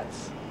bet.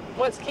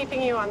 What's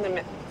keeping you on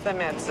the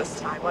meds this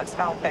time? What's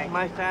helping?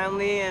 My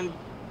family and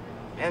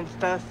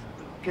stuff,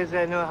 because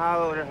I know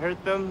how it would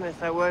hurt them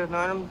if I wasn't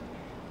on them.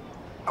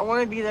 I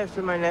want to be there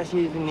for my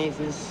nephews and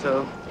nieces,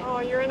 so. Oh,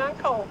 you're an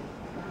uncle.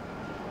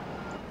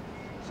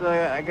 So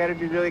I got to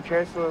be really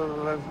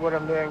careful of what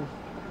I'm doing.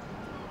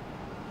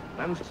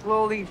 I'm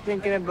slowly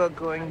thinking about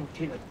going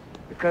to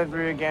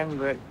recovery again,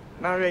 but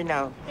not right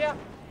now. Yeah.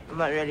 I'm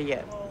not ready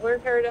yet. Well, we're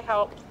here to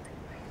help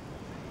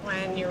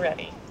when you're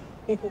ready.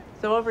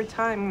 So over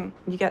time,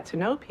 you get to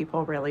know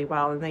people really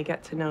well, and they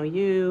get to know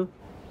you.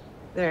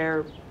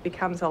 There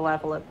becomes a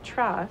level of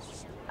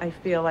trust. I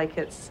feel like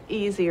it's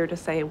easier to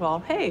say, well,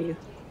 hey,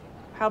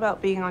 how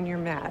about being on your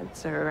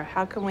meds? Or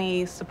how can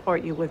we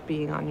support you with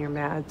being on your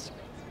meds?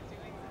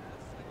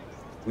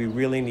 We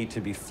really need to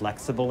be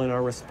flexible in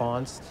our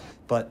response,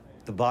 but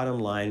the bottom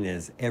line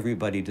is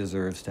everybody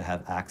deserves to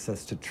have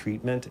access to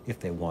treatment if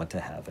they want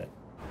to have it.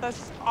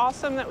 That's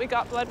awesome that we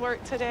got blood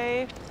work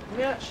today.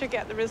 Yeah. Should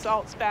get the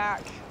results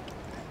back.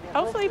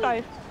 Hopefully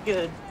by...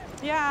 Good.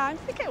 Yeah, I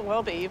think it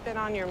will be. You've been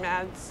on your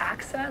meds.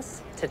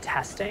 Access to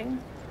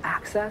testing,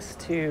 access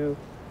to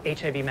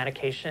HIV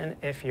medication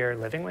if you're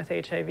living with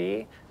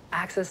HIV,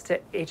 access to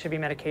HIV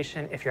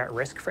medication if you're at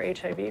risk for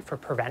HIV, for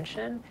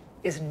prevention,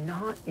 is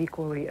not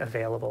equally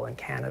available in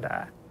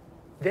Canada.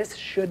 This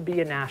should be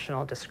a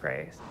national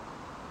disgrace.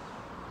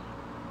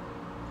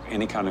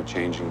 Any kind of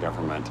change in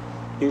government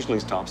usually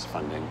stops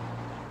funding,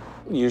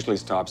 usually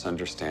stops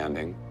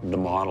understanding. The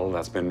model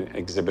that's been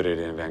exhibited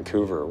in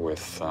Vancouver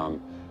with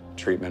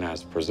treatment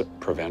as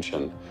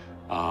prevention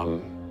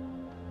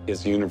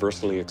is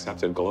universally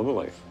accepted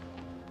globally.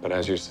 But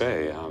as you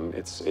say,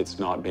 it's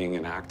not being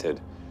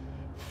enacted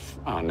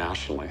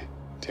nationally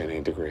to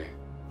any degree.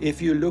 If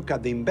you look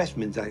at the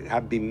investments that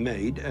have been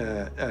made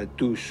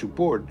to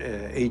support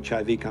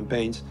HIV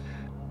campaigns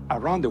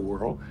around the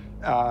world,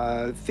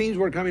 things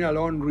were coming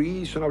along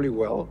reasonably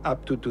well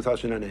up to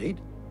 2008.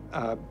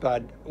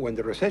 But when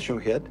the recession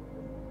hit,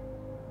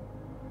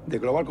 the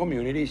global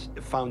communities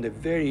found a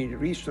very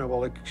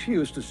reasonable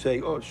excuse to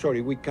say, oh,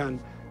 sorry, we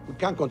can't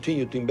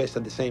continue to invest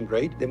at the same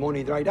rate. The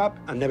money dried up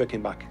and never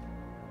came back.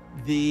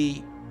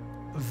 The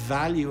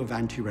value of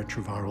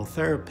antiretroviral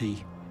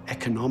therapy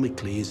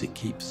economically is it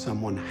keeps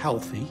someone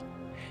healthy.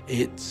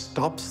 It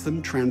stops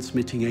them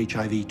transmitting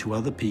HIV to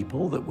other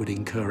people that would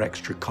incur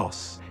extra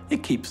costs.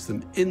 It keeps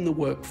them in the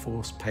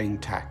workforce paying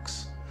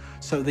tax.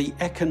 So the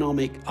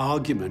economic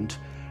argument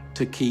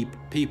to keep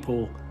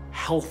people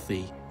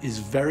healthy is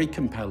very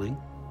compelling.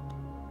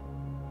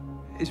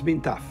 It's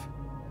been tough.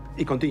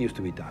 It continues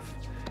to be tough.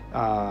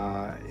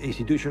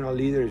 Institutional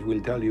leaders will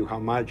tell you how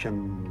much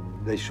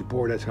they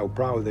support us, how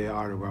proud they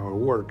are of our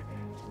work.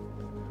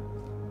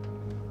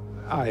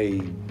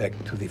 I beg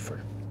to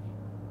differ.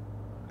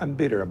 I'm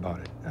bitter about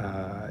it.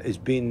 It's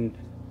been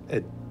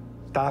a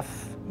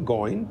tough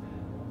going,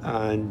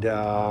 and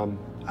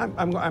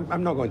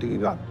I'm not going to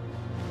give up.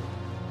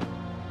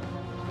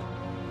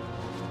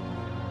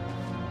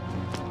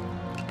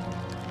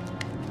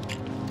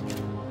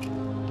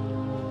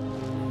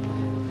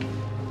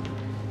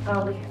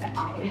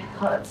 Okay,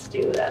 let's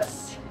do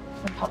this.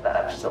 Pop that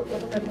up just a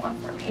little bit more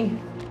for me.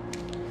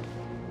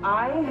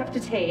 I have to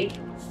take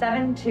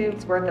 7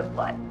 tubes worth of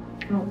blood.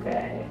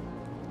 Okay.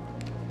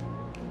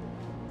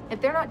 If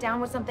they're not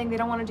down with something, they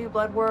don't want to do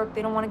blood work,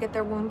 they don't want to get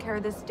their wound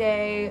care this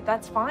day,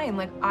 that's fine.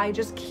 Like, I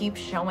just keep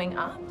showing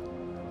up.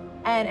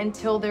 And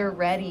until they're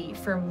ready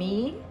for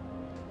me,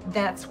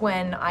 that's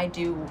when I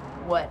do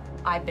what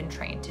I've been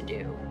trained to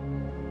do.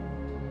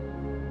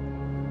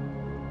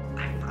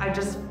 I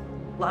just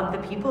love the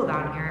people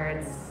down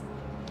here.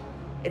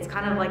 It's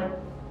kind of like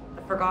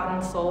the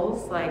forgotten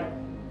souls, like,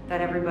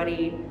 that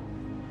everybody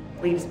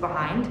leaves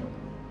behind.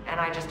 And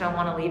I just don't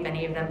want to leave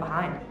any of them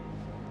behind.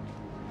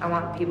 I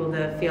want people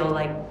to feel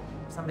like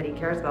somebody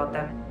cares about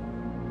them.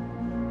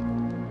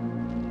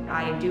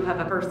 I do have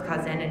a first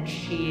cousin, and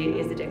she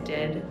is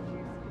addicted.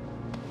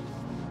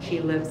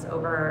 She lives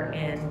over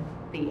in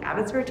the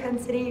Abbotsford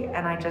tent city,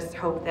 and I just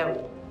hope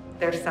that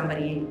there's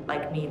somebody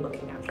like me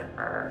looking after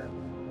her.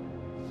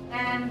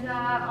 And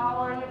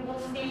we'll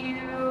see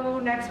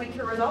you next week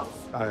for results.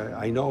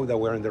 I know that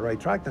we're on the right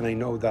track, and I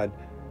know that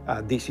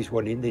this is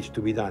what needs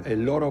to be done. A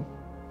lot of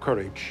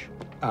courage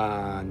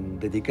and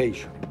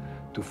dedication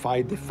to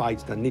fight the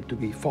fights that need to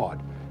be fought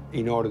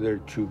in order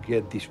to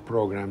get these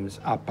programs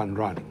up and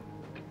running.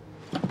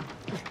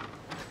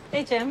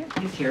 Hey, Jim.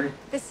 He's here.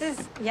 This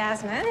is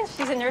Yasmin.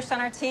 She's a nurse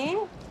on our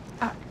team.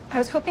 I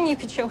was hoping you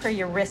could show her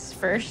your wrist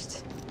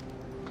first.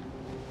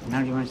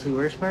 Now do you want to see the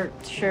worst part?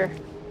 Sure.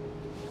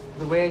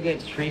 The way I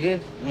get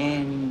treated,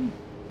 and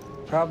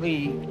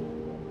probably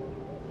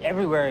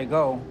everywhere I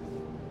go,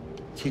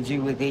 to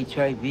do with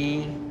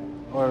HIV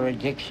or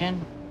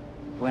addiction,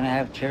 when I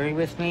have Terry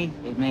with me,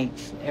 it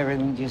makes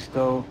everything just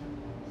go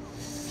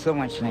so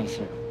much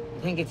nicer. I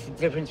think it's the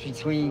difference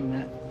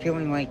between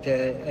feeling like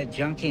a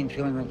junkie and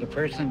feeling like a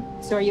person.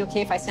 So are you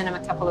okay if I send him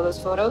a couple of those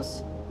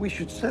photos? We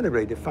should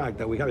celebrate the fact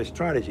that we have a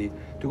strategy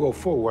to go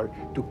forward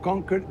to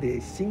conquer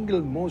the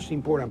single most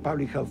important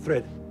public health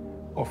threat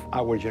of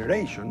our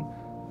generation.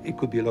 It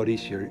could be a lot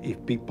easier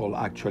if people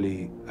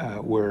actually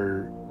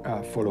were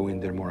following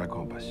their moral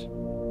compass.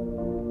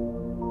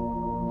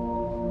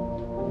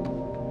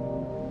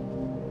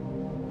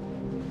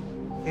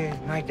 There's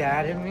my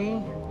dad and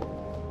me.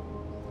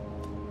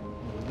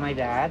 This is my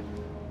dad.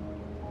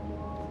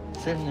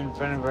 Sitting in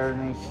front of our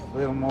nice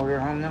little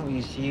motorhome that we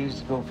used to use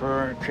to go for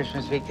our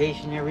Christmas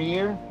vacation every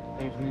year.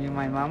 There's me and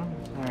my mom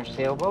on our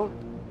sailboat.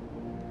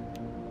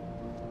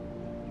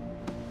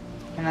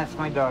 And that's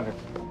my daughter.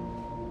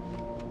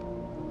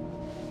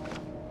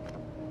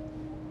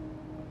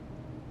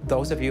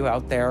 Those of you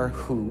out there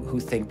who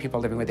think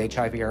people living with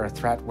HIV are a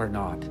threat, we're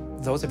not.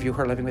 Those of you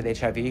who are living with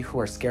HIV who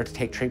are scared to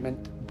take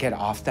treatment, get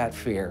off that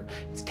fear.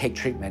 Take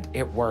treatment,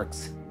 it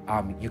works.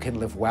 You can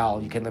live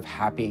well, you can live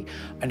happy.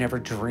 I never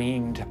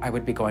dreamed I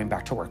would be going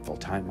back to work full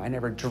time. I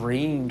never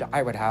dreamed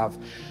I would have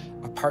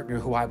a partner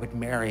who I would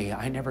marry.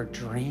 I never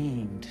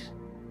dreamed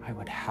I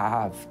would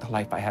have the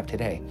life I have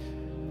today.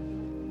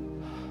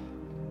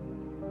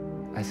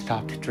 I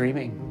stopped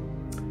dreaming.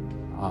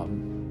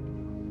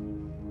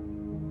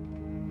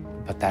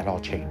 But that all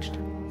changed,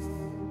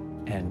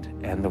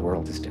 and the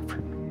world is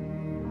different.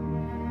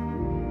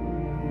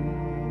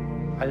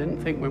 I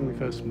didn't think when we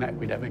first met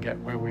we'd ever get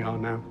where we are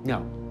now.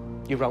 No,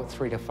 you wrote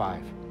 3 to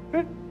 5.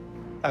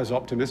 I was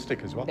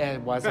optimistic as well.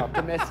 It was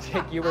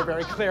optimistic. You were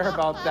very clear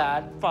about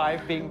that,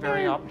 5 being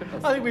very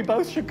optimistic. I think we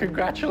both should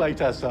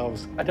congratulate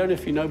ourselves. I don't know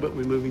if you know, but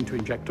we're moving to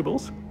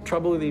injectables.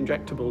 Trouble with the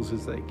injectables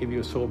is they give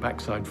you a sore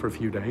backside for a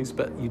few days,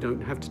 but you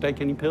don't have to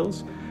take any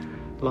pills.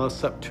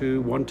 Lasts up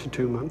to 1 to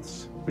 2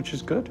 months, which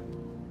is good.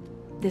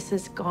 This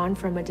has gone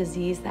from a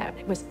disease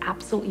that was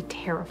absolutely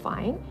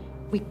terrifying.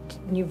 We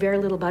knew very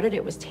little about it.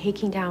 It was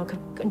taking down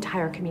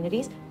entire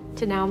communities,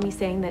 to now me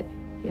saying that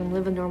you can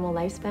live a normal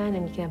lifespan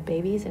and you can have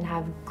babies and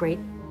have great,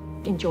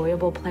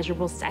 enjoyable,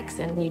 pleasurable sex,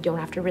 and you don't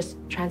have to risk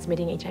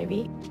transmitting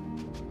HIV.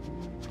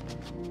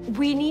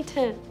 We need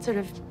to sort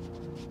of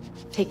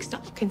take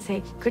stock and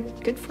say,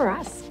 good for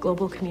us,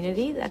 global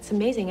community, that's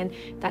amazing. And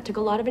that took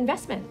a lot of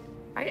investment,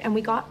 right? And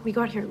we got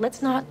here.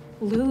 Let's not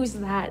lose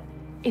that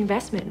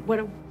investment. What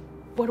a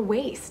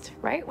waste,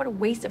 right? What a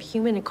waste of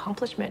human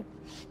accomplishment.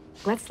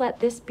 Let's let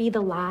this be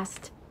the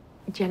last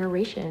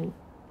generation,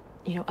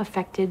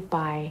 affected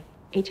by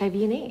HIV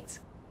and AIDS.